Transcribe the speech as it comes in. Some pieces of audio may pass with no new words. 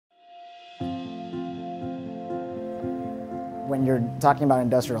When you're talking about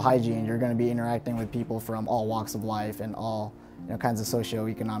industrial hygiene, you're going to be interacting with people from all walks of life and all kinds of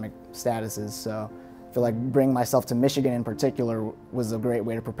socioeconomic statuses. So I feel like bringing myself to Michigan in particular was a great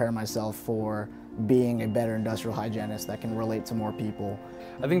way to prepare myself for being a better industrial hygienist that can relate to more people.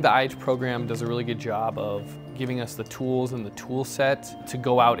 I think the IH program does a really good job of giving us the tools and the tool set to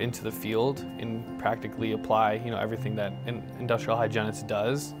go out into the field and practically apply everything that an industrial hygienist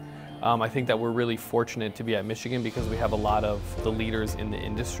does. I think that we're really fortunate to be at Michigan because we have a lot of the leaders in the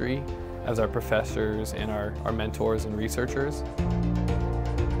industry as our professors and our mentors and researchers.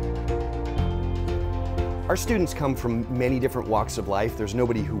 Our students come from many different walks of life. There's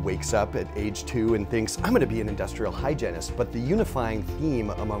nobody who wakes up at age 2 and thinks, I'm going to be an industrial hygienist. But the unifying theme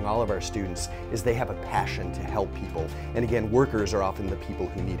among all of our students is they have a passion to help people. And again, workers are often the people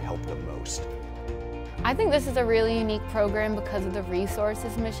who need help the most. I think this is a really unique program because of the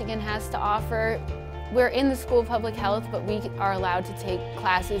resources Michigan has to offer. We're in the School of Public Health, but we are allowed to take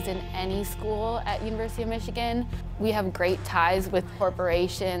classes in any school at University of Michigan. We have great ties with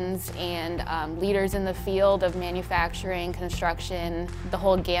corporations and leaders in the field of manufacturing, construction, the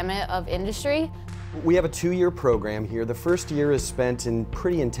whole gamut of industry. We have a 2-year program here. The first year is spent in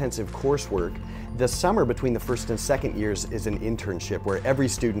pretty intensive coursework. The summer between the first and second years is an internship where every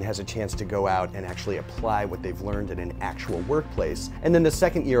student has a chance to go out and actually apply what they've learned in an actual workplace. And then the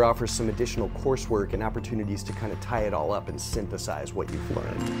second year offers some additional coursework and opportunities to kind of tie it all up and synthesize what you've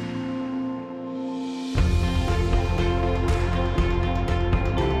learned.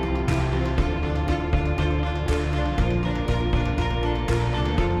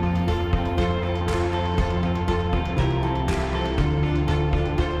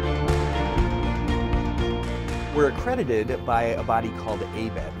 We're accredited by a body called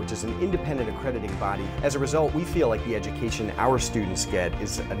ABET, which is an independent accrediting body. As a result, we feel like the education our students get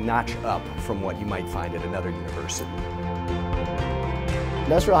is a notch up from what you might find at another university.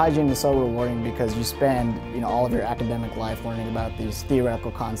 Industrial hygiene is so rewarding because you spend all of your academic life learning about these theoretical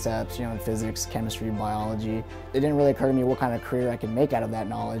concepts in physics, chemistry, biology. It didn't really occur to me what kind of career I could make out of that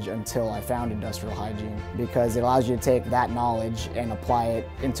knowledge until I found industrial hygiene, because it allows you to take that knowledge and apply it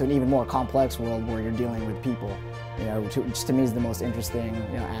into an even more complex world where you're dealing with people, which to me is the most interesting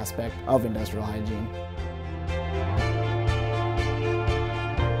aspect of industrial hygiene.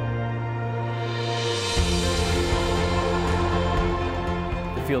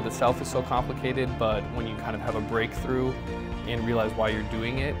 The field itself is so complicated, but when you kind of have a breakthrough and realize why you're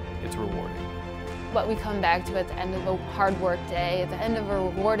doing it, it's rewarding. What we come back to at the end of a hard work day, at the end of a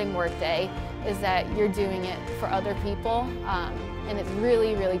rewarding work day, is that you're doing it for other people, and it's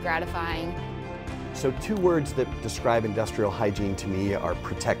really, really gratifying. So 2 words that describe industrial hygiene to me are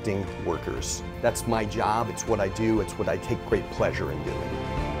protecting workers. That's my job, it's what I do, it's what I take great pleasure in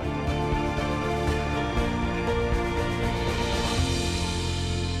doing.